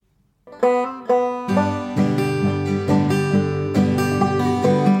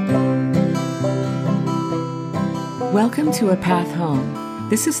Welcome to A Path Home.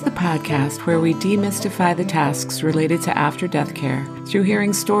 This is the podcast where we demystify the tasks related to after-death care through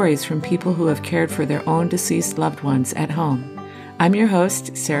hearing stories from people who have cared for their own deceased loved ones at home. I'm your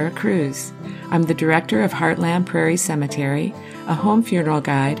host, Sarah Cruz. I'm the director of Heartland Prairie Cemetery, a home funeral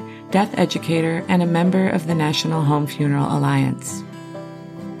guide, death educator, and a member of the National Home Funeral Alliance.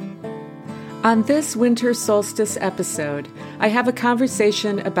 On this winter solstice episode, I have a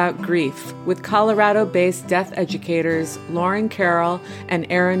conversation about grief with Colorado-based death educators Lauren Carroll and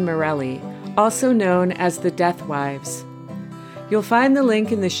Erin Morelli, also known as the Deathwives. You'll find the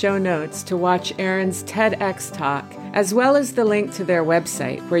link in the show notes to watch Erin's TEDx talk, as well as the link to their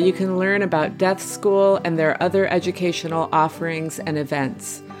website where you can learn about death school and their other educational offerings and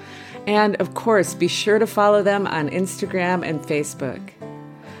events. And of course, be sure to follow them on Instagram and Facebook.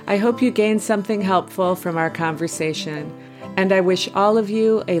 I hope you gained something helpful from our conversation, and I wish all of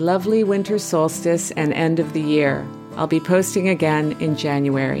you a lovely winter solstice and end of the year. I'll be posting again in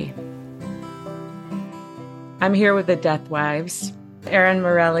January. I'm here with the Deathwives, Erin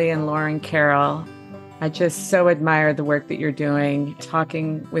Morelli and Lauren Carroll. I just so admire the work that you're doing,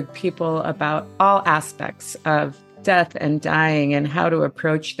 talking with people about all aspects of death and dying and how to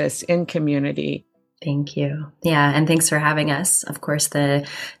approach this in community. Thank you. Yeah, and thanks for having us. Of course, the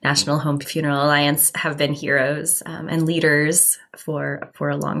National Home Funeral Alliance have been heroes and leaders for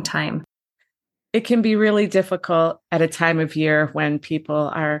a long time. It can be really difficult at a time of year when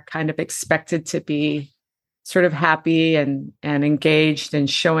people are kind of expected to be sort of happy and engaged and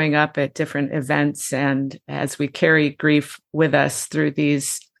showing up at different events. And as we carry grief with us through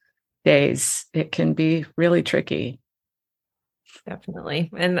these days, it can be really tricky. Definitely.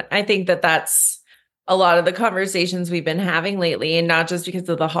 And I think that that's a lot of the conversations we've been having lately, and not just because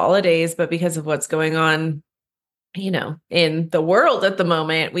of the holidays, but because of what's going on, in the world at the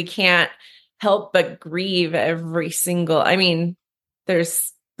moment. We can't help but grieve there's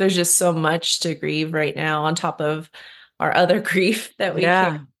just so much to grieve right now on top of our other grief that we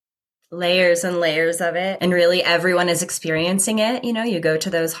can't. Layers and layers of it. And really everyone is experiencing it. You go to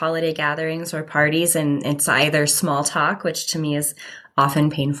those holiday gatherings or parties and it's either small talk, which to me is often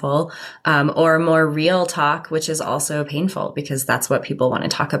painful, or more real talk, which is also painful because that's what people want to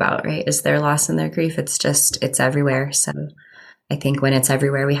talk about, right? Is their loss and their grief. It's everywhere. So I think when it's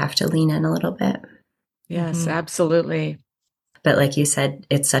everywhere, we have to lean in a little bit. Yes, absolutely. But like you said,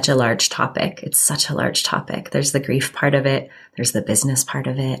 it's such a large topic. It's such a large topic. There's the grief part of it. There's the business part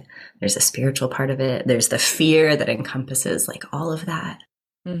of it. There's the spiritual part of it. There's the fear that encompasses like all of that.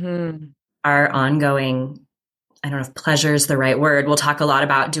 Mm-hmm. Our ongoing, I don't know if pleasure is the right word. We'll talk a lot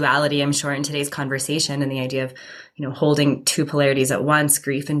about duality, I'm sure, in today's conversation, and the idea of, holding two polarities at once,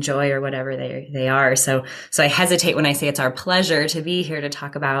 grief and joy, or whatever they are. So I hesitate when I say it's our pleasure to be here to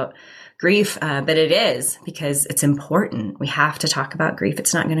talk about grief, but it is because it's important. We have to talk about grief.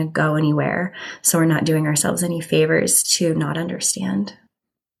 It's not going to go anywhere. So we're not doing ourselves any favors to not understand.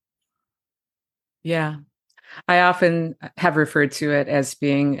 Yeah. I often have referred to it as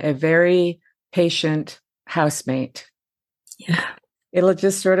being a very patient housemate. Yeah. It'll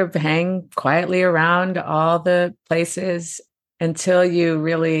just sort of hang quietly around all the places until you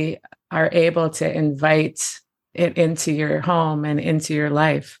really are able to invite it into your home and into your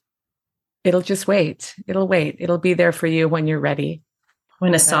life. It'll just wait. It'll wait. It'll be there for you when you're ready.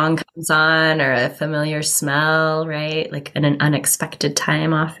 When a song comes on or a familiar smell, right? Like in an unexpected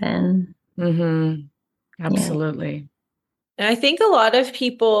time often. Mm-hmm. Absolutely. Yeah. And I think a lot of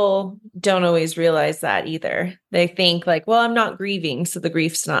people don't always realize that either. They think like, well, I'm not grieving, so the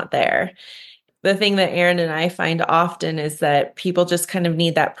grief's not there. The thing that Erin and I find often is that people just kind of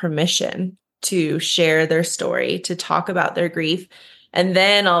need that permission to share their story, to talk about their grief. And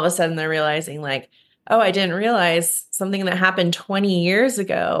then all of a sudden they're realizing like, oh, I didn't realize something that happened 20 years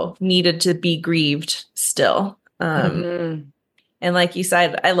ago needed to be grieved still. And like you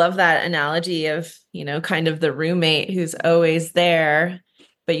said, I love that analogy of, kind of the roommate who's always there,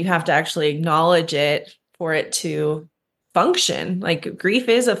 but you have to actually acknowledge it for it to function. Like grief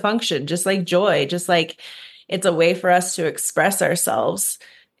is a function, just like joy, just like it's a way for us to express ourselves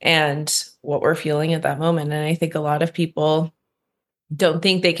and what we're feeling at that moment. And I think a lot of people don't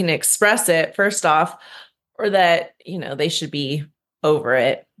think they can express it first off, or that, they should be over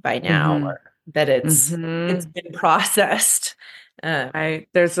it by now, or that it's been processed.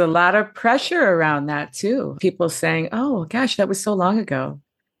 There's a lot of pressure around that too. People saying, "Oh gosh, that was so long ago."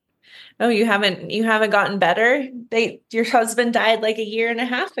 Oh, you haven't gotten better. Your husband died like a year and a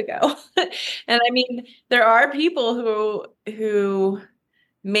half ago. And I mean, there are people who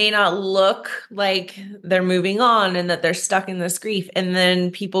may not look like they're moving on and that they're stuck in this grief. And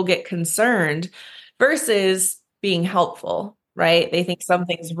then people get concerned versus being helpful, right? They think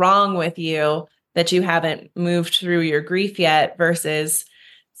something's wrong with you, that you haven't moved through your grief yet, versus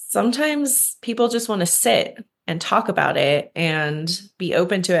sometimes people just want to sit and talk about it and be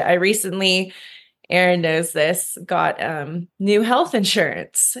open to it. I recently, Erin knows this, got new health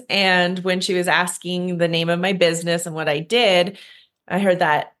insurance. And when she was asking the name of my business and what I did, I heard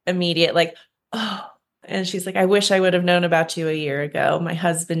that immediate, like, oh, and she's like, I wish I would have known about you a year ago. My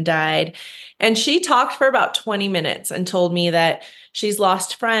husband died. And she talked for about 20 minutes and told me that she's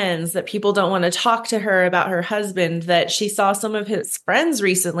lost friends, that people don't want to talk to her about her husband, that she saw some of his friends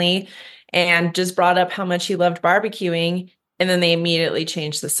recently and just brought up how much he loved barbecuing. And then they immediately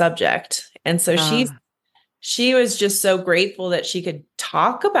changed the subject. And so she was just so grateful that she could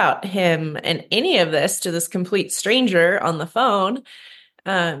talk about him and any of this to this complete stranger on the phone.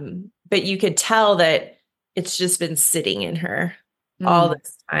 But you could tell that it's just been sitting in her all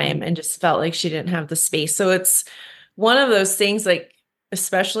this time and just felt like she didn't have the space. So it's one of those things, like,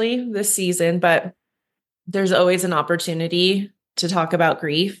 especially this season, but there's always an opportunity to talk about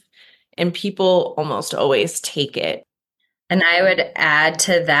grief, and people almost always take it. And I would add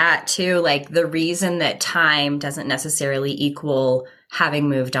to that too, like, the reason that time doesn't necessarily equal having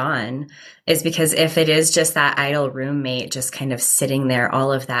moved on is because if it is just that idle roommate just kind of sitting there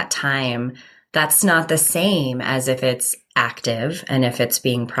all of that time, that's not the same as if it's active and if it's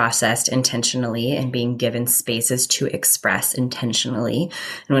being processed intentionally and being given spaces to express intentionally.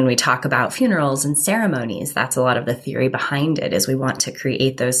 And when we talk about funerals and ceremonies, that's a lot of the theory behind it, is we want to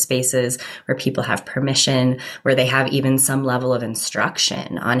create those spaces where people have permission, where they have even some level of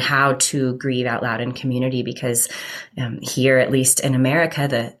instruction on how to grieve out loud in community. Because here, at least in America,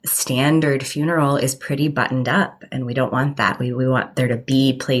 the standard funeral is pretty buttoned up, and we don't want that. We want there to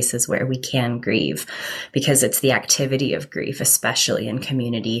be places where we can grieve, because it's the activity of grief, especially in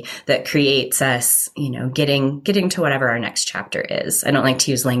community, that creates us, getting to whatever our next chapter is. I don't like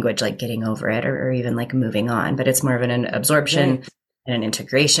to use language like getting over it or even like moving on, but it's more of an absorption. Right. And an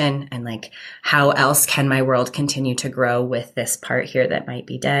integration, and like, how else can my world continue to grow with this part here that might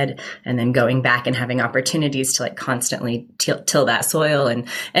be dead, and then going back and having opportunities to like constantly till that soil,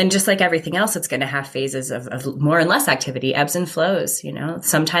 and just like everything else, it's going to have phases of more and less activity, ebbs and flows.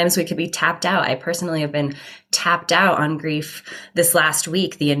 Sometimes we could be tapped out. I personally have been tapped out on grief this last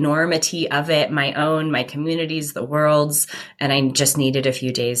week, the enormity of it, my community's, the world's, and I just needed a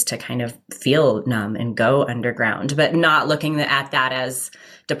few days to kind of feel numb and go underground, but not looking at that as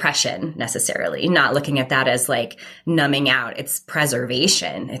depression necessarily, not looking at that as like numbing out. It's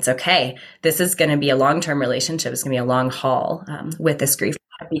preservation. It's okay. This is going to be a long-term relationship. It's going to be a long haul with this grief,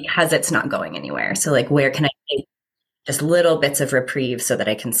 because it's not going anywhere. So like, where can I take just little bits of reprieve so that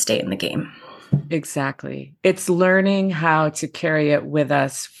I can stay in the game? Exactly. It's learning how to carry it with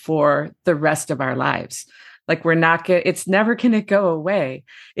us for the rest of our lives. Like, it's never going to go away.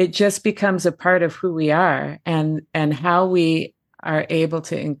 It just becomes a part of who we are, and how we are able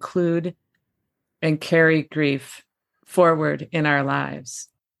to include and carry grief forward in our lives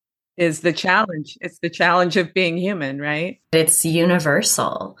is the challenge. It's the challenge of being human, right? It's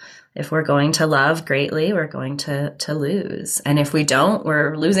universal. If we're going to love greatly, we're going to lose. And if we don't,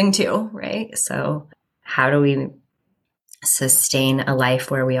 we're losing too, right? So how do we sustain a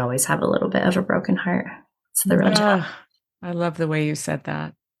life where we always have a little bit of a broken heart? It's the real challenge. I love the way you said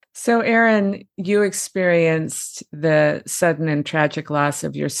that. So, Erin, you experienced the sudden and tragic loss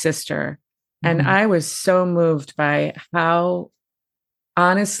of your sister. Mm-hmm. And I was so moved by how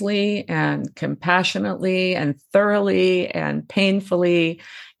honestly and compassionately and thoroughly and painfully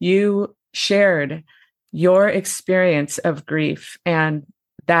you shared your experience of grief and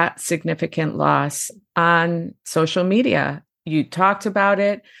that significant loss on social media. You talked about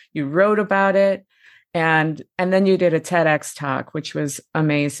it, you wrote about it, and then you did a TEDx talk, which was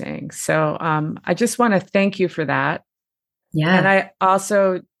amazing. So I just want to thank you for that. Yeah. And I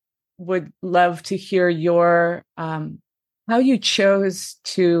also would love to hear your how you chose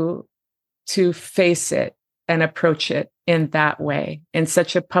to face it and approach it in that way, in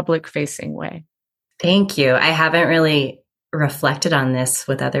such a public facing way. Thank you. I haven't really reflected on this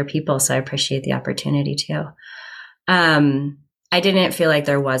with other people, so I appreciate the opportunity too. I didn't feel like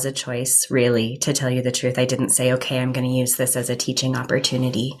there was a choice, really, to tell you the truth. I didn't say, okay, I'm going to use this as a teaching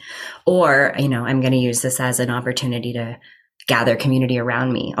opportunity, or, I'm going to use this as an opportunity to gather community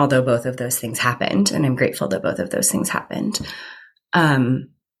around me, although both of those things happened. And I'm grateful that both of those things happened.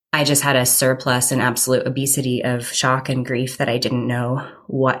 I just had a surplus and absolute obesity of shock and grief that I didn't know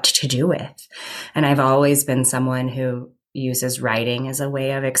what to do with. And I've always been someone who uses writing as a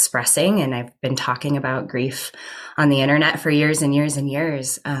way of expressing. And I've been talking about grief on the internet for years and years and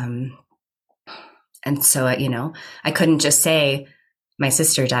years. And so, I couldn't just say my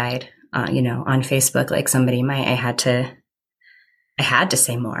sister died, on Facebook, like somebody might. I had to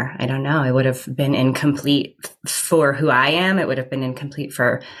say more. I don't know. It would have been incomplete for who I am. It would have been incomplete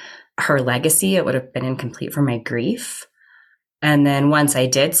for her legacy. It would have been incomplete for my grief. And then once I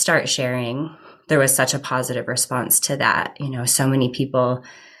did start sharing, there was such a positive response to that. So many people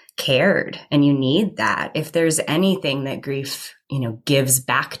cared, and you need that. If there's anything that grief, gives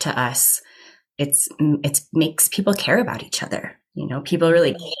back to us, it makes people care about each other. People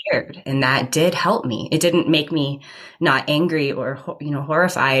really cared, and that did help me. It didn't make me not angry or,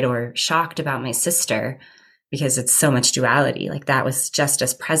 horrified or shocked about my sister, because it's so much duality. Like, that was just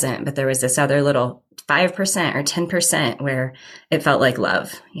as present, but there was this other little 5% or 10% where it felt like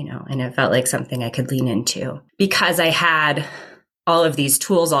love, and it felt like something I could lean into, because I had all of these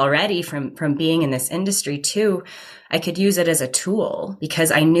tools already from being in this industry too. I could use it as a tool because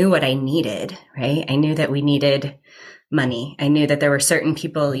I knew what I needed, right? I knew that we needed money. I knew that there were certain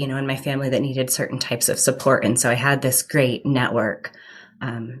people, in my family that needed certain types of support. And so I had this great network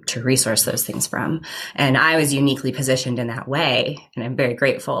to resource those things from. And I was uniquely positioned in that way. And I'm very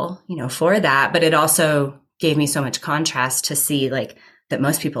grateful, for that. But it also gave me so much contrast to see that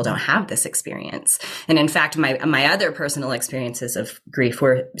most people don't have this experience. And in fact, my other personal experiences of grief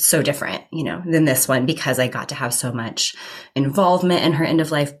were so different, than this one, because I got to have so much involvement in her end of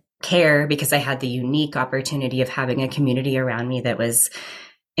life care, because I had the unique opportunity of having a community around me that was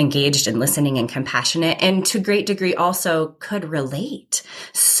engaged and listening and compassionate, and to a great degree also could relate.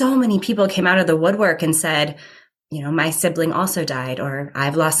 So many people came out of the woodwork and said, my sibling also died, or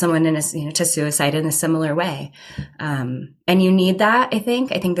I've lost someone to suicide in a similar way. And you need that. I think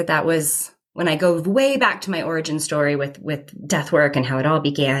that was, when I go way back to my origin story with death work and how it all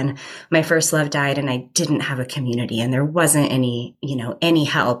began, my first love died and I didn't have a community, and there wasn't any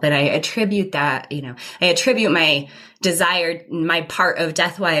help. And I attribute that, I attribute my desire, my part of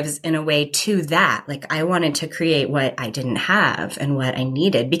Deathwives in a way to that. Like, I wanted to create what I didn't have and what I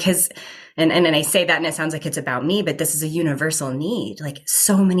needed, because and I say that and it sounds like it's about me, but this is a universal need. Like,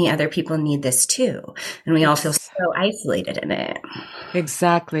 so many other people need this too. And we all feel so isolated in it.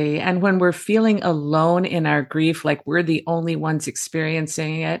 Exactly. And when we're feeling alone in our grief, like we're the only ones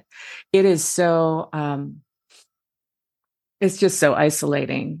experiencing it, it is so, it's just so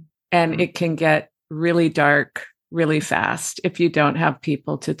isolating. And it can get really dark really fast if you don't have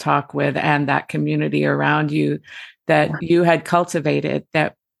people to talk with and that community around you that you had cultivated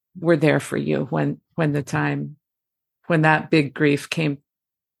that were there for you when that big grief came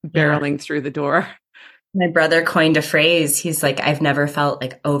barreling through the door. My brother coined a phrase. He's like, I've never felt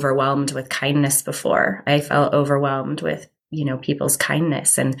overwhelmed with kindness before. I felt overwhelmed with, people's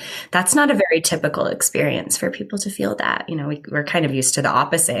kindness. And that's not a very typical experience for people to feel that. We're kind of used to the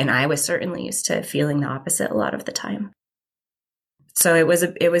opposite. And I was certainly used to feeling the opposite a lot of the time. So it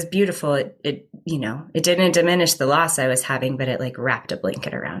was beautiful. It didn't diminish the loss I was having, but it wrapped a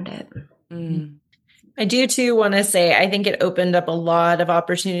blanket around it. Mm. I do too want to say, I think it opened up a lot of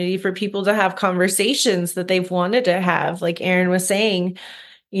opportunity for people to have conversations that they've wanted to have. Like Erin was saying,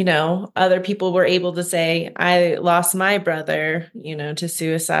 other people were able to say, I lost my brother, to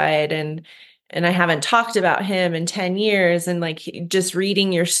suicide, and I haven't talked about him in 10 years. And just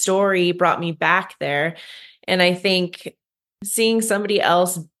reading your story brought me back there. And I think seeing somebody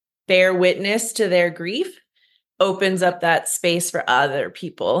else bear witness to their grief opens up that space for other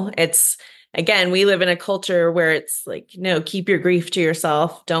people. Again, we live in a culture where it's no, keep your grief to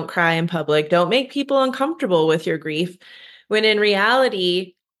yourself. Don't cry in public. Don't make people uncomfortable with your grief. When in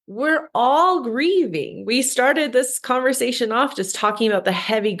reality, we're all grieving. We started this conversation off just talking about the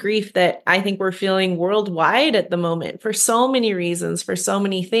heavy grief that I think we're feeling worldwide at the moment for so many reasons, for so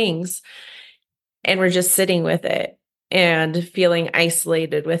many things. And we're just sitting with it and feeling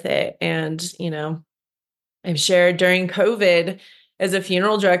isolated with it. And, I've shared during COVID, as a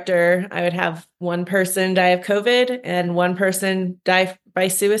funeral director, I would have one person die of COVID and one person die by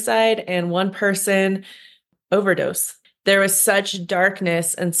suicide and one person overdose. There was such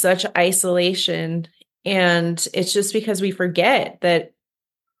darkness and such isolation. And it's just because we forget that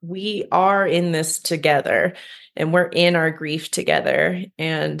we are in this together and we're in our grief together.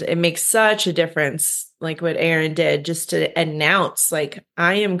 And it makes such a difference, like what Erin did, just to announce, I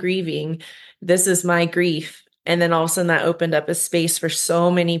am grieving. This is my grief. And then all of a sudden that opened up a space for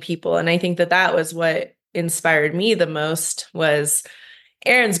so many people. And I think that was what inspired me the most. Was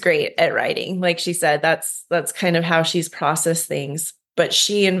Erin's great at writing. Like she said, that's kind of how she's processed things. But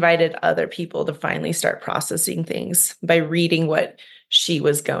she invited other people to finally start processing things by reading what she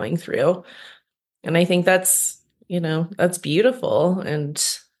was going through. And I think that's beautiful.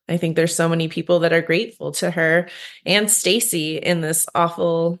 And I think there's so many people that are grateful to her and Stacy in this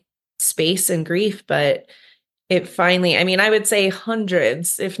awful space and grief, but it finally, I mean, I would say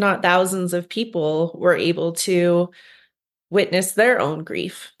hundreds, if not thousands of people were able to witness their own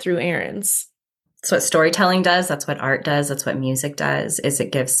grief through Erin's. That's what storytelling does. That's what art does. That's what music does, is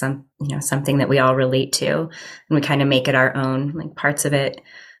it gives something that we all relate to, and we kind of make it our own. Like parts of it,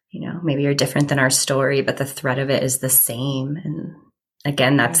 maybe are different than our story, but the thread of it is the same. And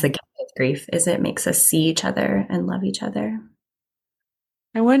again, that's the gift of grief, is it makes us see each other and love each other.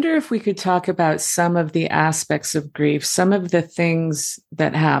 I wonder if we could talk about some of the aspects of grief, some of the things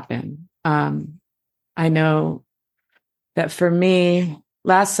that happen. I know that for me,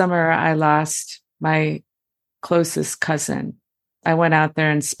 last summer, I lost my closest cousin. I went out there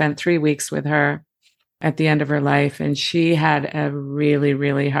and spent 3 weeks with her at the end of her life, and she had a really,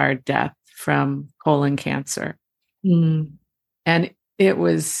 really hard death from colon cancer. Mm. And it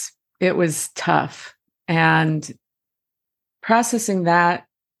was tough. And processing that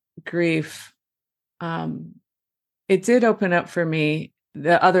grief, it did open up for me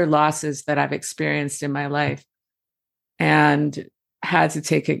the other losses that I've experienced in my life, and had to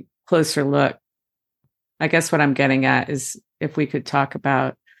take a closer look. I guess what I'm getting at is if we could talk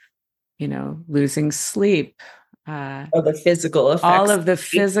about, losing sleep, the physical effects, all of the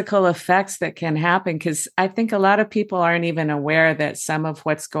physical effects that can happen. Because I think a lot of people aren't even aware that some of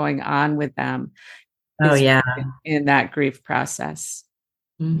what's going on with them in that grief process.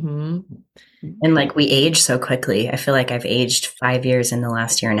 Mm-hmm. And like we age so quickly. I feel like I've aged 5 years in the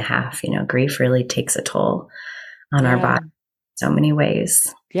last year and a half. Grief really takes a toll on our body in so many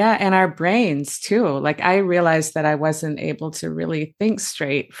ways. Yeah. And our brains too. Like I realized that I wasn't able to really think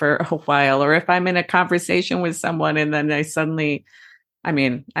straight for a while, or if I'm in a conversation with someone and then I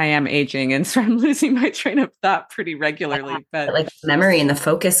am aging, and so I'm losing my train of thought pretty regularly, but like memory and the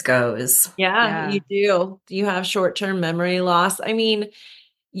focus goes. Yeah, you do. You have short-term memory loss. I mean,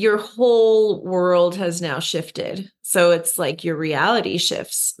 your whole world has now shifted. So it's like your reality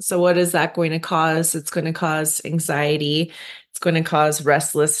shifts. So what is that going to cause? It's going to cause anxiety. It's going to cause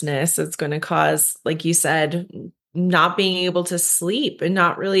restlessness. It's going to cause, like you said, not being able to sleep and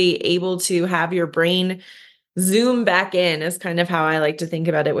not really able to have your brain zoom back in, is kind of how I like to think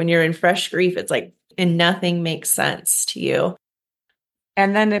about it. When you're in fresh grief, it's like, and nothing makes sense to you.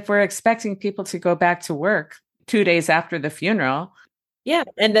 And then if we're expecting people to go back to work 2 days after the funeral. Yeah.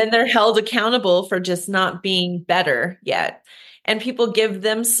 And then they're held accountable for just not being better yet. And people give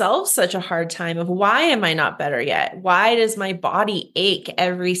themselves such a hard time of, why am I not better yet? Why does my body ache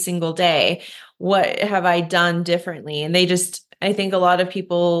every single day? What have I done differently? And I think a lot of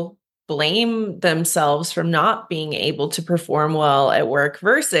people blame themselves from not being able to perform well at work,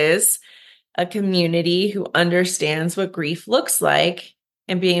 versus a community who understands what grief looks like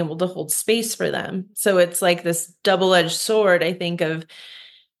and being able to hold space for them. So it's like this double-edged sword, I think, of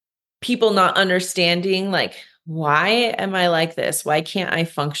people not understanding, like, why am I like this? Why can't I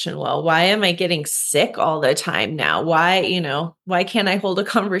function well? Why am I getting sick all the time now? Why can't I hold a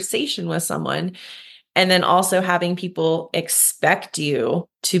conversation with someone? And then also having people expect you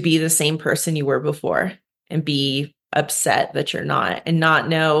to be the same person you were before and be upset that you're not, and not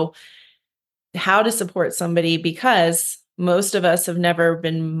know how to support somebody, because most of us have never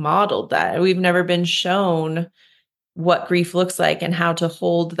been modeled that. We've never been shown what grief looks like and how to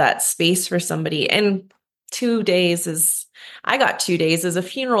hold that space for somebody. And I got 2 days as a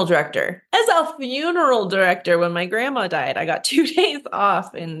funeral director. As a funeral director, when my grandma died, I got 2 days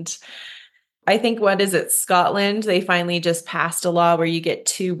off. And I think, Scotland, they finally just passed a law where you get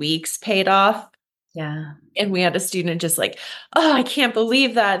 2 weeks paid off. Yeah. And we had a student just like, oh, I can't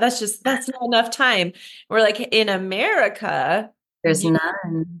believe that. That's not enough time. We're like, in America, there's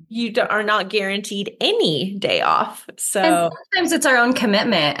none. You are not guaranteed any day off. So and sometimes it's our own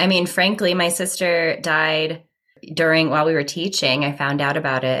commitment. I mean, frankly, my sister died while we were teaching. I found out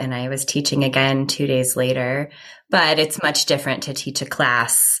about it, and I was teaching again 2 days later. But it's much different to teach a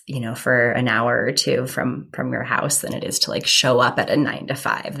class, for an hour or two from your house than it is to like show up at a 9 to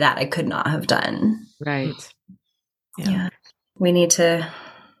 5. That I could not have done. Right. Yeah. We need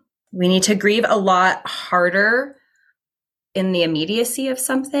to grieve a lot harder in the immediacy of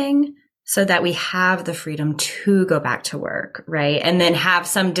something, so that we have the freedom to go back to work, right? And then have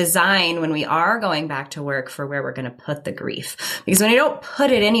some design when we are going back to work for where we're going to put the grief. Because when you don't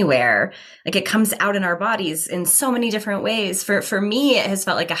put it anywhere, like, it comes out in our bodies in so many different ways. For me, it has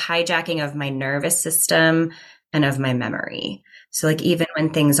felt like a hijacking of my nervous system and of my memory. So like, even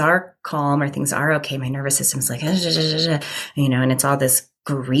when things are calm or things are okay, my nervous system's like, and it's all this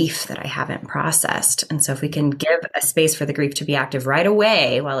grief that I haven't processed. And so if we can give a space for the grief to be active right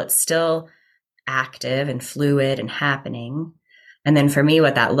away while it's still active and fluid and happening. And then for me,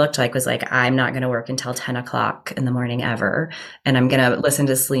 what that looked like was like, I'm not going to work until 10 o'clock in the morning ever. And I'm going to listen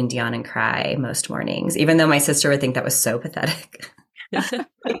to Celine Dion and cry most mornings, even though my sister would think that was so pathetic. I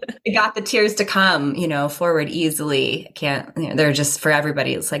got the tears to come, forward easily. I can't, they're just for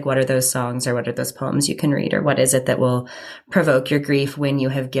everybody. It's like, what are those songs or what are those poems you can read or what is it that will provoke your grief when you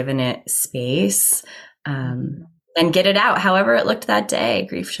have given it space? And get it out however it looked that day.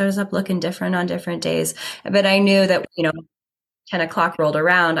 Grief shows up looking different on different days. But I knew that, 10 o'clock rolled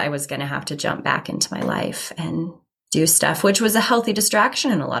around, I was going to have to jump back into my life and do stuff, which was a healthy distraction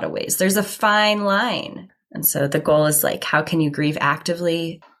in a lot of ways. There's a fine line. And so the goal is like, how can you grieve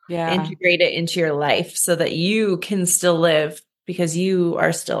actively? Yeah. Integrate it into your life so that you can still live because you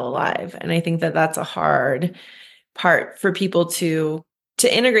are still alive. And I think that that's a hard part for people to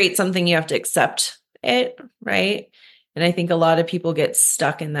integrate something. You have to accept it, right? And I think a lot of people get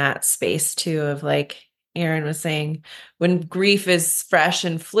stuck in that space too of like Erin was saying, when grief is fresh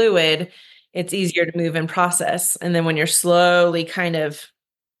and fluid, it's easier to move and process. And then when you're slowly kind of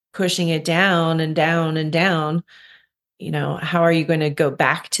pushing it down and down and down, how are you going to go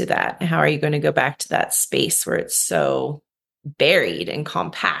back to that? How are you going to go back to that space where it's so buried and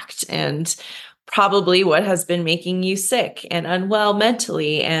compact and probably what has been making you sick and unwell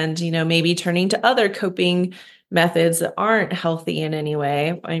mentally and, maybe turning to other coping methods that aren't healthy in any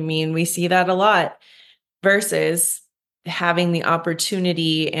way. I mean, we see that a lot versus having the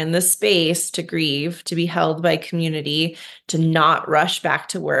opportunity and the space to grieve, to be held by community, to not rush back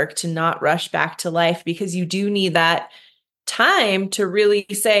to work, to not rush back to life, because you do need that time to really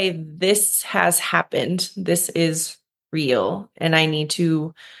say, this has happened. This is real. And I need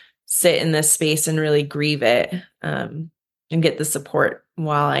to sit in this space and really grieve it and get the support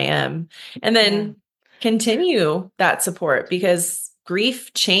while I am. And then continue that support because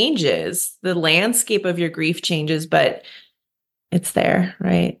grief changes. The landscape of your grief changes, but it's there,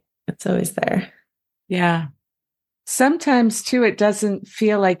 right? It's always there. Yeah. Sometimes too, it doesn't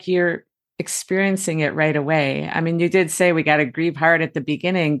feel like you're experiencing it right away. I mean, you did say we got to grieve hard at the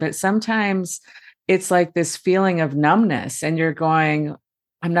beginning, but sometimes it's like this feeling of numbness and you're going,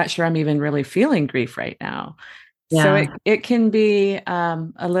 I'm not sure I'm even really feeling grief right now. Yeah. So it can be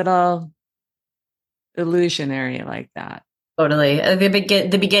a little illusionary like that. Totally.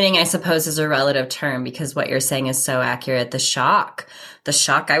 The beginning, I suppose, is a relative term because what you're saying is so accurate. The shock,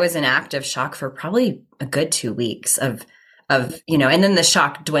 I was in active shock for probably a good 2 weeks of, and then the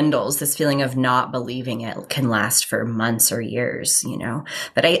shock dwindles. This feeling of not believing it can last for months or years,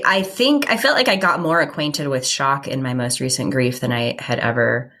 but I think I felt like I got more acquainted with shock in my most recent grief than I had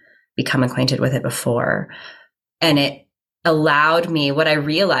ever become acquainted with it before. And it allowed me, what I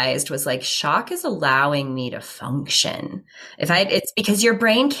realized was like shock is allowing me to function. It's because your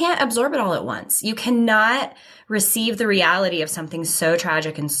brain can't absorb it all at once. You cannot receive the reality of something so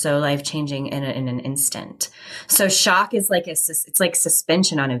tragic and so life-changing in an instant. So shock is like it's like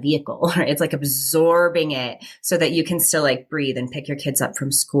suspension on a vehicle. Right? It's like absorbing it so that you can still like breathe and pick your kids up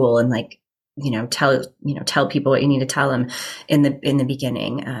from school and like tell people what you need to tell them in the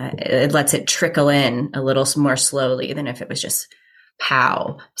beginning. It lets it trickle in a little more slowly than if it was just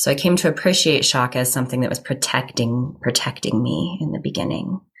pow. So I came to appreciate shock as something that was protecting me in the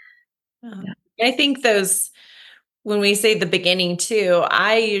beginning. Yeah. I think when we say the beginning too,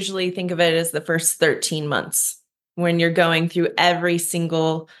 I usually think of it as the first 13 months when you're going through every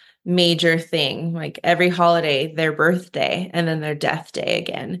single major thing, like every holiday, their birthday, and then their death day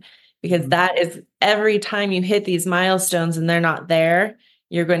again. Because that is every time you hit these milestones and they're not there,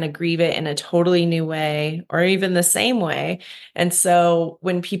 you're going to grieve it in a totally new way or even the same way. And so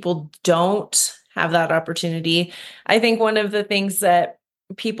when people don't have that opportunity, I think one of the things that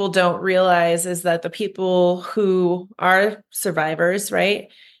people don't realize is that the people who are survivors, right?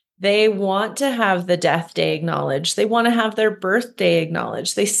 They want to have the death day acknowledged. They want to have their birthday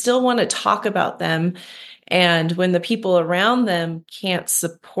acknowledged. They still want to talk about them. And when the people around them can't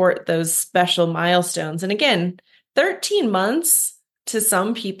support those special milestones, and again, 13 months to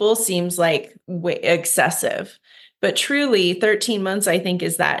some people seems like excessive, but truly 13 months, I think,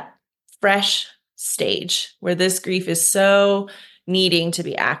 is that fresh stage where this grief is so needing to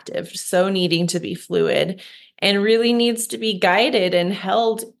be active, so needing to be fluid, and really needs to be guided and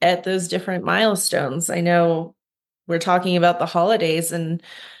held at those different milestones. I know we're talking about the holidays and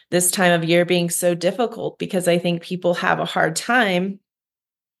this time of year being so difficult because I think people have a hard time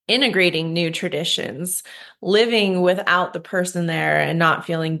integrating new traditions, living without the person there and not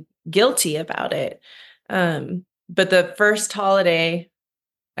feeling guilty about it. But the first holiday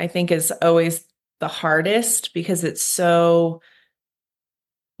I think is always the hardest because it's so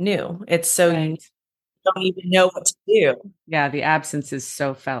new. It's so you Right. don't even know what to do. Yeah, the absence is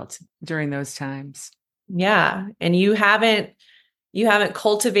so felt during those times. Yeah. And you haven't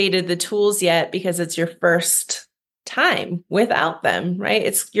cultivated the tools yet because it's your first time without them, right?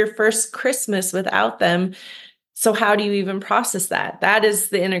 It's your first Christmas without them. So how do you even process that? That is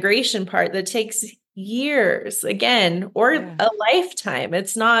the integration part that takes years again, or Yeah. a lifetime.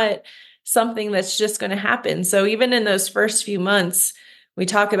 It's not something that's just going to happen. So even in those first few months, we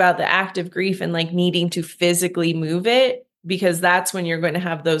talk about the active grief and like needing to physically move it because that's when you're going to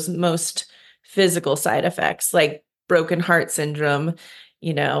have those most physical side effects like broken heart syndrome,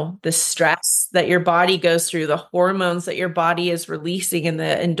 the stress that your body goes through, the hormones that your body is releasing and the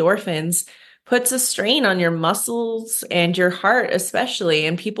endorphins puts a strain on your muscles and your heart, especially.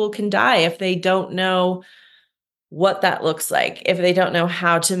 And people can die if they don't know what that looks like, if they don't know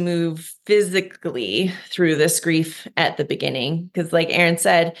how to move physically through this grief at the beginning. Because, like Erin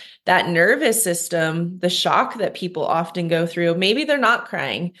said, that nervous system, the shock that people often go through, maybe they're not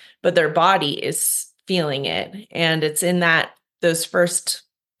crying, but their body is feeling it. And it's in those first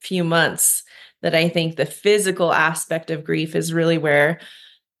few months that I think the physical aspect of grief is really where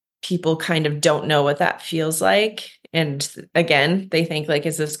people kind of don't know what that feels like. And again, they think like,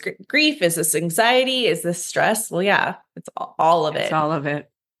 is this grief? Is this anxiety? Is this stress? Well, yeah, it's all of It's it all of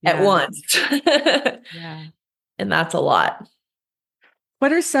it. at Yeah. once. Yeah. And that's a lot.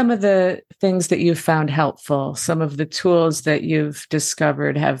 What are some of the things that you've found helpful? Some of the tools that you've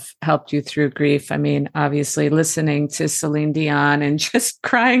discovered have helped you through grief? I mean, obviously, listening to Celine Dion and just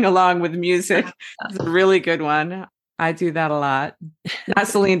crying along with music is a really good one. I do that a lot. Not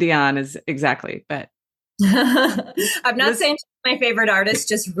Celine Dion is exactly, but I'm not saying she's my favorite artist,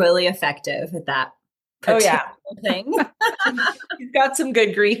 just really effective at that particular thing. You've got some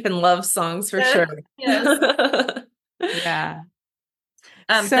good grief and love songs for sure. Yes. Yeah.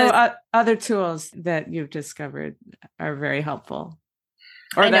 So other tools that you've discovered are very helpful,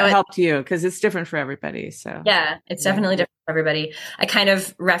 or that helped you, because it's different for everybody. So yeah, it's definitely different for everybody. I kind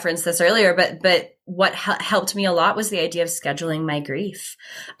of referenced this earlier, but what helped me a lot was the idea of scheduling my grief.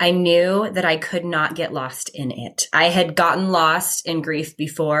 I knew that I could not get lost in it. I had gotten lost in grief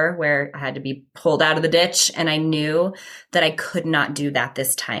before where I had to be pulled out of the ditch. And I knew that I could not do that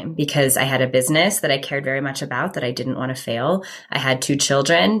this time because I had a business that I cared very much about that I didn't want to fail. I had 2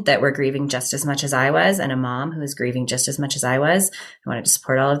 children that were grieving just as much as I was and a mom who was grieving just as much as I was. I wanted to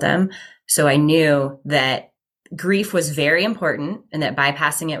support all of them. So I knew that grief was very important and that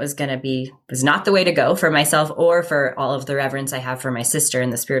bypassing it was not the way to go for myself or for all of the reverence I have for my sister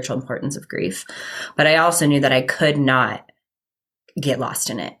and the spiritual importance of grief. But I also knew that I could not get lost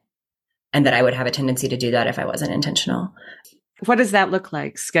in it and that I would have a tendency to do that if I wasn't intentional. What does that look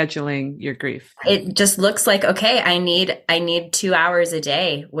like, scheduling your grief? It just looks like, okay, I need 2 hours a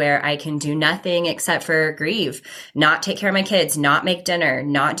day where I can do nothing except for grieve, not take care of my kids, not make dinner,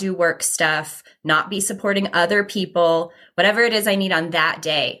 not do work stuff, not be supporting other people, whatever it is I need on that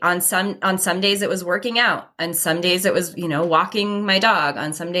day. On some days it was working out. On some days it was, walking my dog.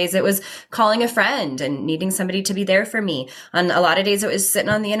 On some days it was calling a friend and needing somebody to be there for me. On a lot of days it was sitting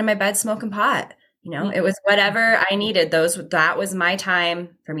on the end of my bed smoking pot. It was whatever I needed. That was my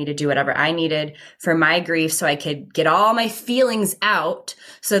time for me to do whatever I needed for my grief so I could get all my feelings out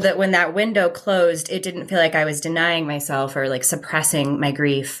so that when that window closed, it didn't feel like I was denying myself or like suppressing my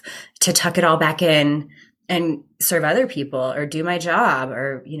grief to tuck it all back in and serve other people or do my job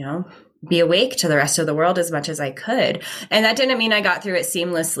or, be awake to the rest of the world as much as I could. And that didn't mean I got through it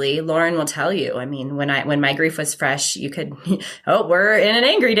seamlessly. Lauren will tell you. I mean, when my grief was fresh, you could, oh, we're in an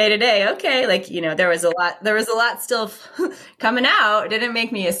angry day today. Okay. Like, there was a lot still coming out. It didn't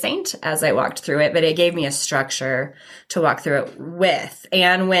make me a saint as I walked through it, but it gave me a structure to walk through it with.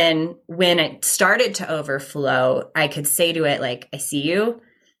 And when it started to overflow, I could say to it, like, I see you.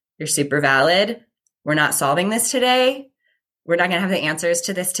 You're super valid. We're not solving this today. We're not going to have the answers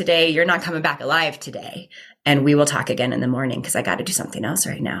to this today. You're not coming back alive today. And we will talk again in the morning because I got to do something else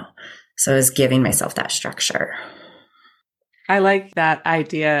right now. So I was giving myself that structure. I like that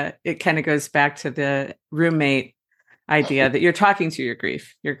idea. It kind of goes back to the roommate idea that you're talking to your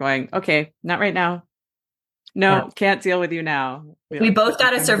grief. You're going, okay, not right now. No, Can't deal with you now. We both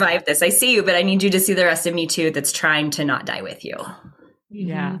got to survive this. I see you, but I need you to see the rest of me too that's trying to not die with you.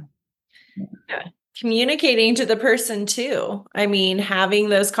 Yeah. Yeah. Communicating to the person too. I mean, having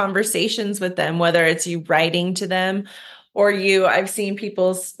those conversations with them, whether it's you writing to them or I've seen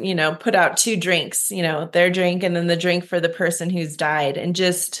people, put out 2 drinks, their drink and then the drink for the person who's died and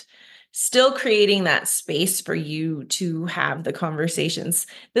just still creating that space for you to have the conversations.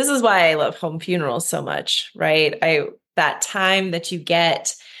 This is why I love home funerals so much, right? That time that you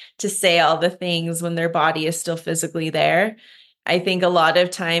get to say all the things when their body is still physically there. I think a lot of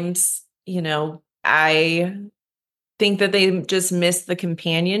times, I think that they just miss the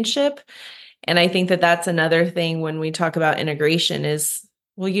companionship. And I think that that's another thing when we talk about integration is,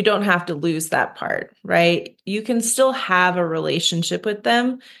 well, you don't have to lose that part, right? You can still have a relationship with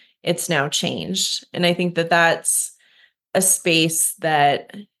them. It's now changed. And I think that that's a space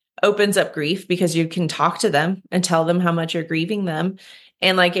that opens up grief because you can talk to them and tell them how much you're grieving them.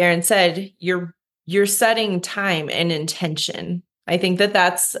 And like Erin said, you're setting time and intention. I think that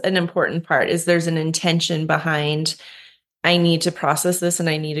that's an important part is there's an intention behind I need to process this and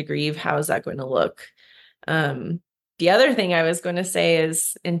I need to grieve. How is that going to look? The other thing I was going to say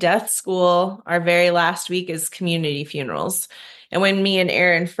is in death school, our very last week is community funerals. And when me and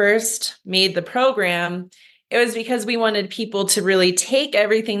Erin first made the program, it was because we wanted people to really take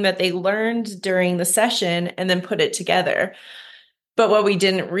everything that they learned during the session and then put it together. But what we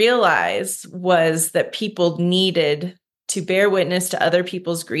didn't realize was that people needed to bear witness to other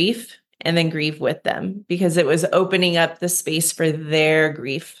people's grief and then grieve with them because it was opening up the space for their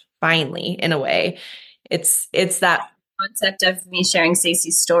grief finally, in a way. It's that concept of me sharing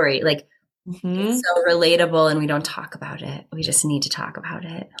Stacey's story. Like, it's so relatable and we don't talk about it. We just need to talk about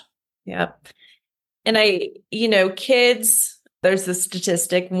it. Yep. And kids, there's the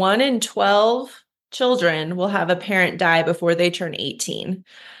statistic, 1 in 12 children will have a parent die before they turn 18.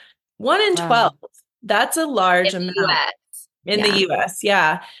 1 in 12. That's a large amount in the US.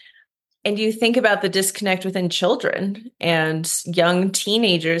 Yeah. And you think about the disconnect within children and young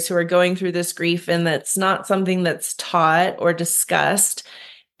teenagers who are going through this grief, and that's not something that's taught or discussed.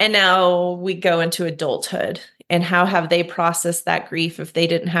 And now we go into adulthood, and how have they processed that grief if they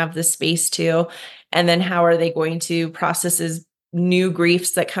didn't have the space to? And then how are they going to process as new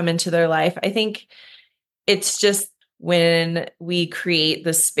griefs that come into their life? I think it's just when we create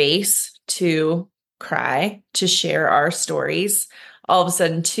the space to cry, to share our stories, all of a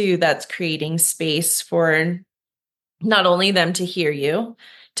sudden too, that's creating space for not only them to hear you,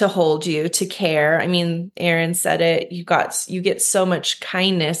 to hold you, to care. I mean, Erin said it, you get so much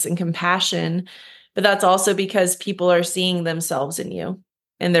kindness and compassion, but that's also because people are seeing themselves in you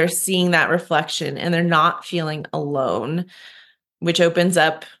and they're seeing that reflection and they're not feeling alone, which opens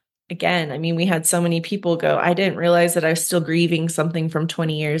up again. I mean, we had so many people go, I didn't realize that I was still grieving something from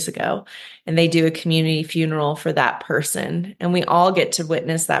 20 years ago. And they do a community funeral for that person. And we all get to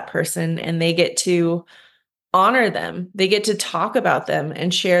witness that person and they get to honor them. They get to talk about them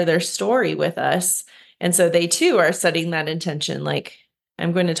and share their story with us. And so they too are setting that intention. Like,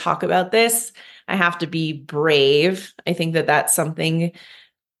 I'm going to talk about this. I have to be brave. I think that that's something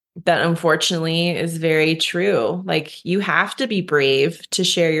that unfortunately is very true. Like, you have to be brave to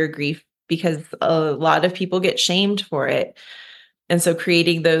share your grief because a lot of people get shamed for it. And so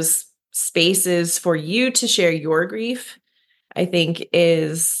creating those spaces for you to share your grief, I think,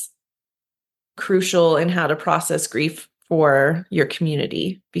 is crucial in how to process grief for your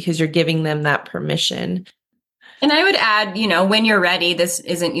community because you're giving them that permission. And I would add, when you're ready, this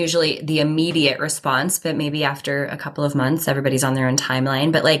isn't usually the immediate response, but maybe after a couple of months, everybody's on their own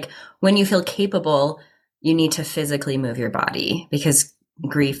timeline. But like when you feel capable, you need to physically move your body because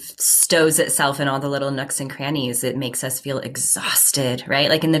grief stows itself in all the little nooks and crannies. It makes us feel exhausted, right?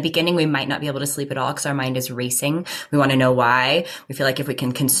 Like in the beginning, we might not be able to sleep at all because our mind is racing. We want to know why. We feel like if we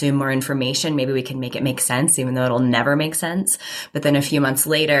can consume more information, maybe we can make it make sense, even though it'll never make sense. But then a few months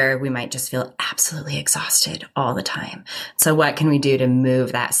later, we might just feel absolutely exhausted all the time. So what can we do to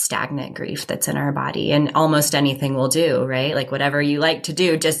move that stagnant grief that's in our body? And almost anything will do, right? Like whatever you like to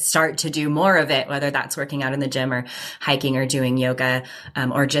do, just start to do more of it, whether that's working out in the gym or hiking or doing yoga.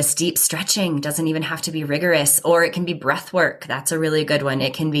 Or just deep stretching. Doesn't even have to be rigorous, or it can be breath work. That's a really good one.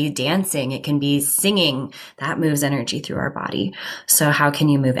 It can be dancing. It can be singing. That moves energy through our body. So how can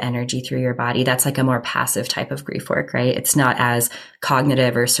you move energy through your body? That's like a more passive type of grief work, right? It's not as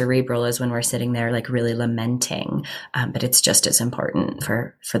cognitive or cerebral as when we're sitting there like really lamenting, but it's just as important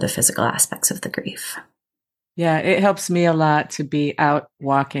for the physical aspects of the grief. Yeah, it helps me a lot to be out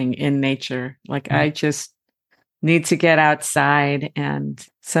walking in nature. Like I just need to get outside, and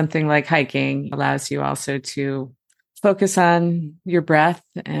something like hiking allows you also to focus on your breath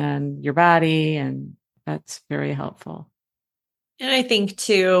and your body, and that's very helpful. And I think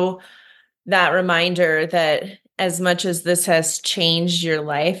too, that reminder that as much as this has changed your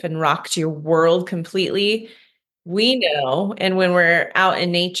life and rocked your world completely, we know, and when we're out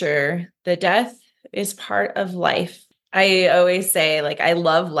in nature, the death is part of life. I always say, like, I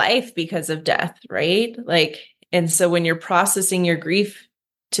love life because of death, right? Like, and so when you're processing your grief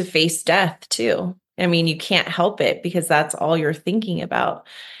to face death too, I mean, you can't help it because that's all you're thinking about.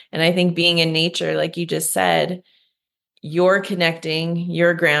 And I think being in nature, like you just said, you're connecting,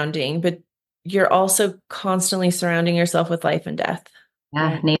 you're grounding, but you're also constantly surrounding yourself with life and death.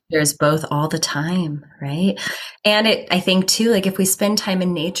 Yeah, Right. nature is both all the time, right? And I think too, like if we spend time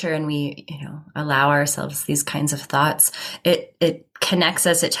in nature and we, allow ourselves these kinds of thoughts, it connects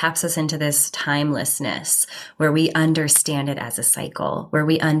us, it taps us into this timelessness where we understand it as a cycle, where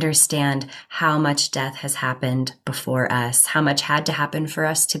we understand how much death has happened before us, how much had to happen for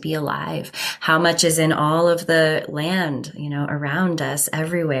us to be alive, how much is in all of the land, around us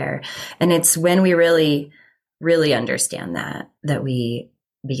everywhere. And it's when we really understand that we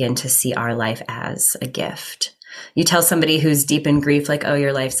begin to see our life as a gift. You tell somebody who's deep in grief, like, oh,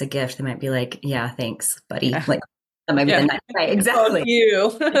 your life's a gift. They might be like, yeah, thanks, buddy. Yeah. Like that might be the nice, right? Exactly. Fuck you.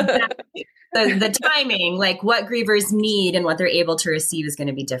 Exactly. The timing, like what grievers need and what they're able to receive is going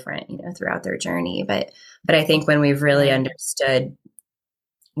to be different, throughout their journey. But I think when we really understand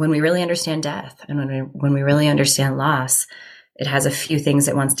death and when we really understand loss, it has a few things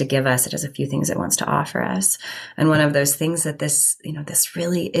it wants to give us. It has a few things it wants to offer us. And one of those things that this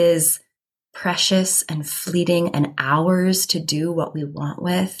really is precious and fleeting and ours to do what we want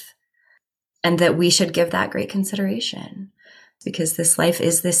with. And that we should give that great consideration because this life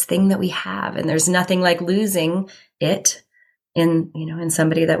is this thing that we have. And there's nothing like losing it in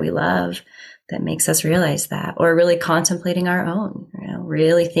somebody that we love that makes us realize that, or really contemplating our own,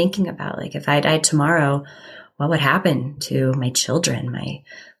 really thinking about like, if I died tomorrow, what would happen to my children,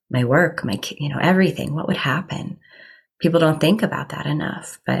 my work, everything? What would happen? People don't think about that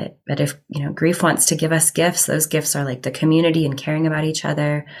enough. But if, grief wants to give us gifts, those gifts are like the community and caring about each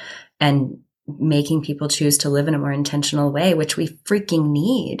other and making people choose to live in a more intentional way, which we freaking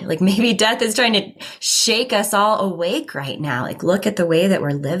need. Like maybe death is trying to shake us all awake right now. Like, look at the way that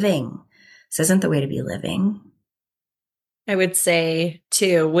we're living. This isn't the way to be living. I would say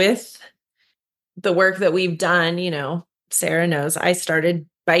too, with the work that we've done, Sarah knows I started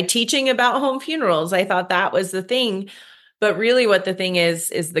by teaching about home funerals. I thought that was the thing, but really what the thing is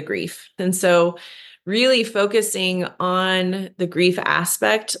the grief. And so really focusing on the grief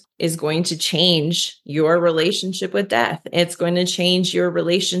aspect is going to change your relationship with death. It's going to change your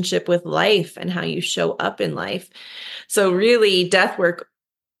relationship with life and how you show up in life. So really death work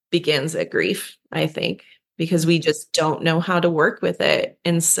begins at grief, I think, because we just don't know how to work with it.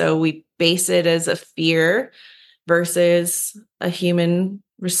 And so we base it as a fear versus a human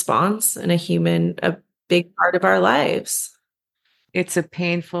response and a big part of our lives. It's a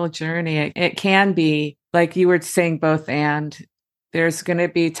painful journey. It can be, like you were saying, both and. There's going to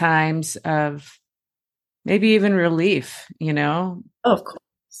be times of maybe even relief, Oh, of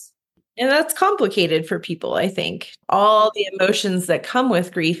course. And that's complicated for people, I think. All the emotions that come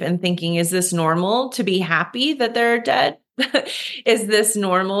with grief and thinking, is this normal to be happy that they're dead? Is this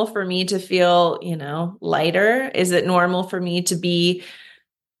normal for me to feel, lighter? Is it normal for me to be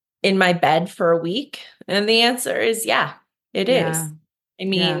in my bed for a week? And the answer is, yeah, it is. I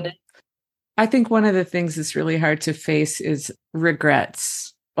mean, I think one of the things that's really hard to face is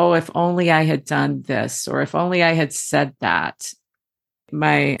regrets. Oh, if only I had done this, or if only I had said that.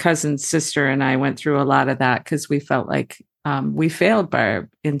 My cousin's sister and I went through a lot of that because we felt like we failed Barb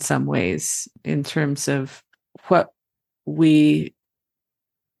in some ways in terms of what we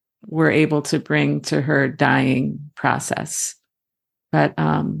were able to bring to her dying process. But,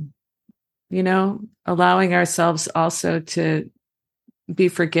 allowing ourselves also to be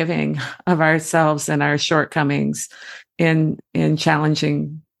forgiving of ourselves and our shortcomings in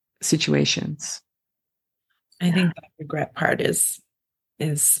challenging situations. I think the regret part is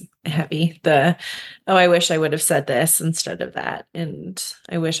heavy. I wish I would have said this instead of that. And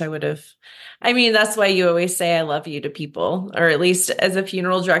I wish I would have. I mean, that's why you always say I love you to people, or at least as a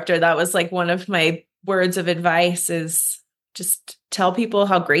funeral director, that was like one of my words of advice is just tell people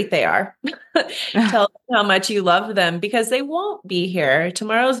how great they are. Tell them how much you love them because they won't be here.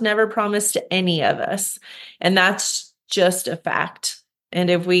 Tomorrow's never promised to any of us. And that's just a fact. And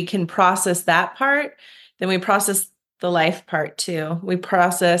if we can process that part, then we process the life part too. We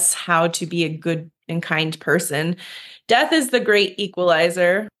process how to be a good and kind person. Death is the great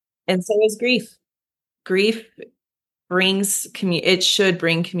equalizer, and so is grief. Grief brings it should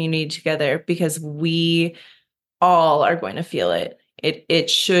bring community together because we all are going to feel it. It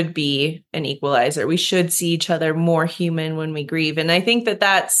should be an equalizer. We should see each other more human when we grieve. And I think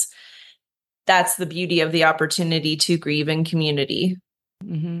that's the beauty of the opportunity to grieve in community.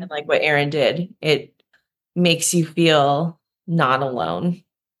 Mm-hmm. And like what Erin did. makes you feel not alone.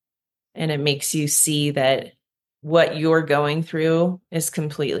 And it makes you see that what you're going through is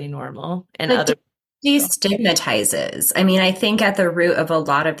completely normal and Like other destigmatizes. I mean, I think at the root of a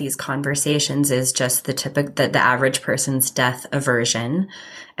lot of these conversations is just the average person's death aversion.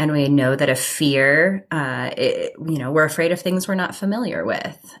 And we know that a fear, we're afraid of things we're not familiar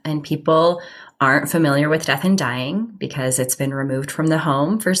with. And people aren't familiar with death and dying because it's been removed from the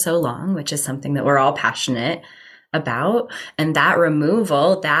home for so long, which is something that we're all passionate about. And that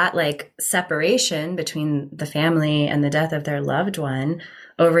removal, that like separation between the family and the death of their loved one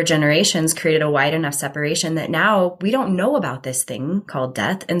over generations created a wide enough separation that now we don't know about this thing called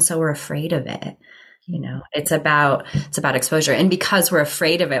death. And so we're afraid of it. It's about exposure. And because we're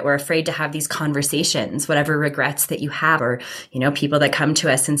afraid of it, we're afraid to have these conversations, whatever regrets that you have, or, people that come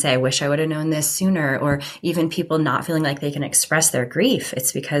to us and say, I wish I would have known this sooner, or even people not feeling like they can express their grief.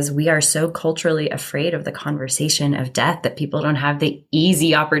 It's because we are so culturally afraid of the conversation of death that people don't have the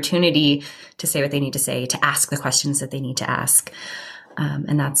easy opportunity to say what they need to say, to ask the questions that they need to ask.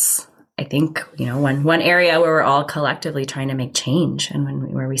 And that's, I think, one area where we're all collectively trying to make change,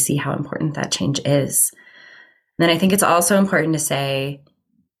 and where we see how important that change is. And then I think it's also important to say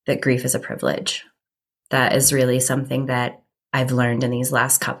that grief is a privilege. That is really something that I've learned in these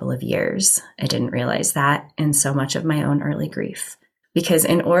last couple of years. I didn't realize that in so much of my own early grief. Because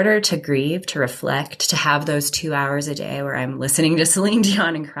in order to grieve, to reflect, to have those 2 hours a day where I'm listening to Celine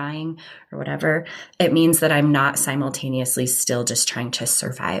Dion and crying or whatever, it means that I'm not simultaneously still just trying to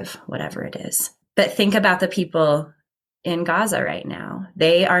survive whatever it is. But think about the people in Gaza right now.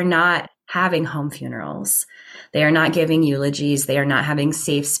 They are not having home funerals. They are not giving eulogies. They are not having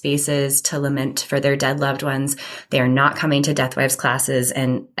safe spaces to lament for their dead loved ones. They are not coming to Deathwives classes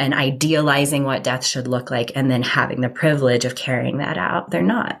and idealizing what death should look like and then having the privilege of carrying that out. They're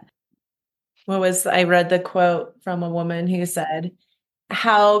not. I read the quote from a woman who said,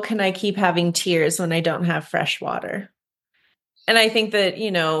 how can I keep having tears when I don't have fresh water? And I think that,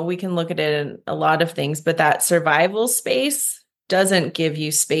 we can look at it in a lot of things, but that survival space doesn't give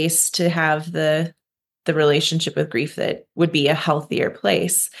you space to have the relationship with grief that would be a healthier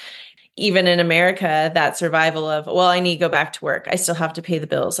place. Even in America, that survival of, well, I need to go back to work. I still have to pay the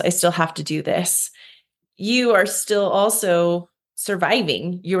bills. I still have to do this. You are still also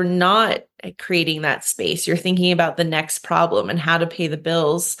surviving. You're not creating that space. You're thinking about the next problem and how to pay the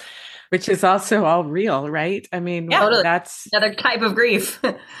bills. Which is also all real, right? I mean, Totally. That's another type of grief.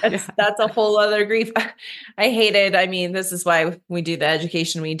 That's a whole other grief. This is why we do the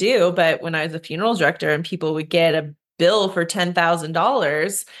education we do. But when I was a funeral director and people would get a bill for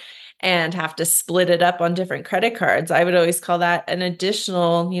 $10,000 and have to split it up on different credit cards, I would always call that an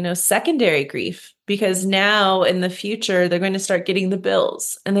additional, secondary grief, because now in the future, they're going to start getting the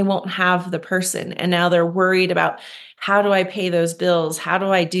bills and they won't have the person. And now they're worried about, how do I pay those bills? How do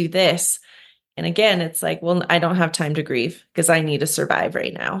I do this? And again, it's like, well, I don't have time to grieve because I need to survive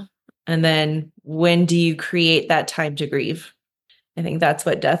right now. And then when do you create that time to grieve? I think that's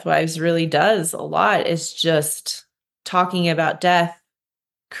what Deathwives really does a lot, is just talking about death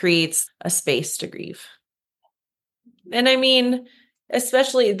creates a space to grieve. And I mean,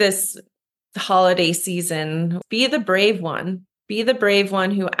 especially this holiday season, be the brave one. Be the brave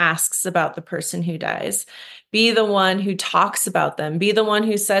one who asks about the person who dies. Be the one who talks about them. Be the one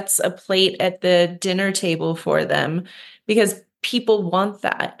who sets a plate at the dinner table for them, because people want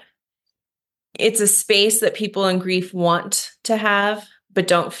that. It's a space that people in grief want to have, but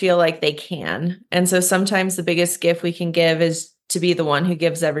don't feel like they can. And so sometimes the biggest gift we can give is to be the one who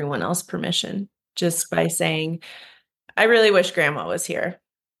gives everyone else permission, just by saying, I really wish grandma was here.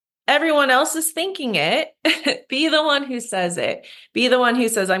 Everyone else is thinking it. Be the one who says it. Be the one who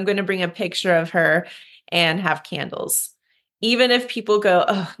says, I'm going to bring a picture of her and have candles. Even if people go,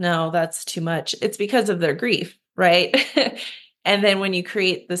 oh, no, that's too much. It's because of their grief, right? And then when you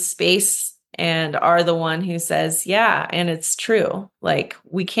create the space and are the one who says, yeah, and it's true, like,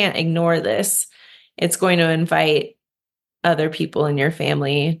 we can't ignore this. It's going to invite other people in your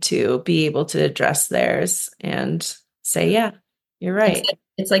family to be able to address theirs and say, yeah, you're right.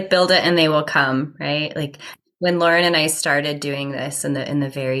 It's like build it and they will come, right? Like when Lauren and I started doing this in the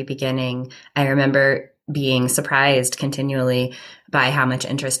very beginning, I remember being surprised continually by how much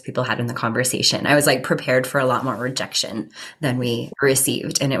interest people had in the conversation. I was like prepared for a lot more rejection than we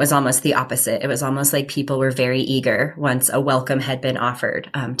received. And it was almost the opposite. It was almost like people were very eager once a welcome had been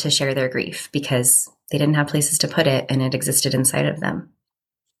offered to share their grief, because they didn't have places to put it and it existed inside of them.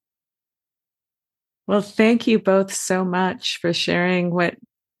 Well, thank you both so much for sharing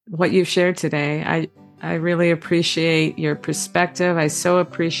what you've shared today. I really appreciate your perspective. I so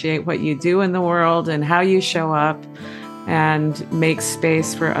appreciate what you do in the world and how you show up and make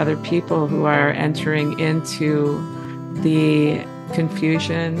space for other people who are entering into the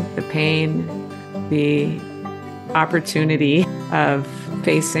confusion, the pain, the opportunity of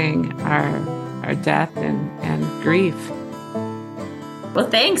facing our death and grief. Well,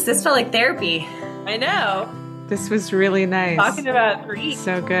 thanks. This felt like therapy. I know. This was really nice. Talking about grief.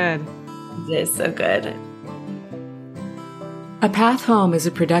 So good. It is so good. A Path Home is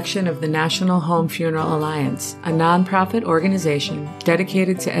a production of the National Home Funeral Alliance, a nonprofit organization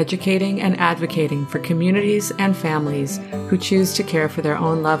dedicated to educating and advocating for communities and families who choose to care for their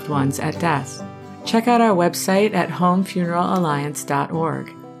own loved ones at death. Check out our website at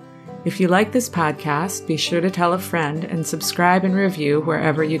homefuneralalliance.org. If you like this podcast, be sure to tell a friend and subscribe and review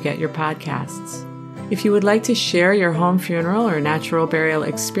wherever you get your podcasts. If you would like to share your home funeral or natural burial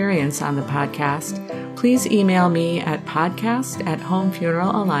experience on the podcast, please email me at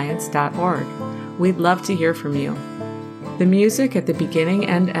podcast@homefuneralalliance.org. We'd love to hear from you. The music at the beginning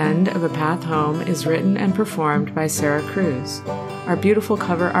and end of A Path Home is written and performed by Sarah Cruz. Our beautiful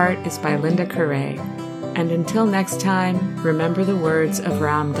cover art is by Linda Curray. And until next time, remember the words of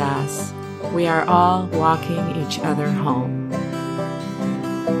Ram Dass. We are all walking each other home.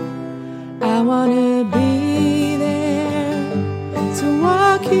 I want to be there to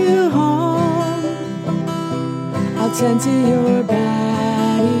walk you home. I'll tend to your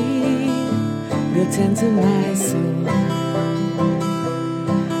body, you'll tend to my soul.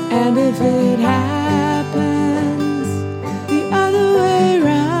 And if it happens the other way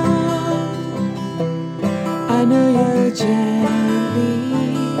round, I know you'll gently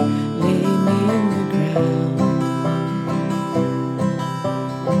lay me in the ground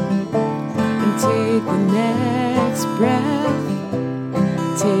and take the next breath,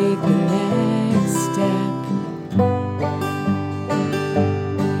 take the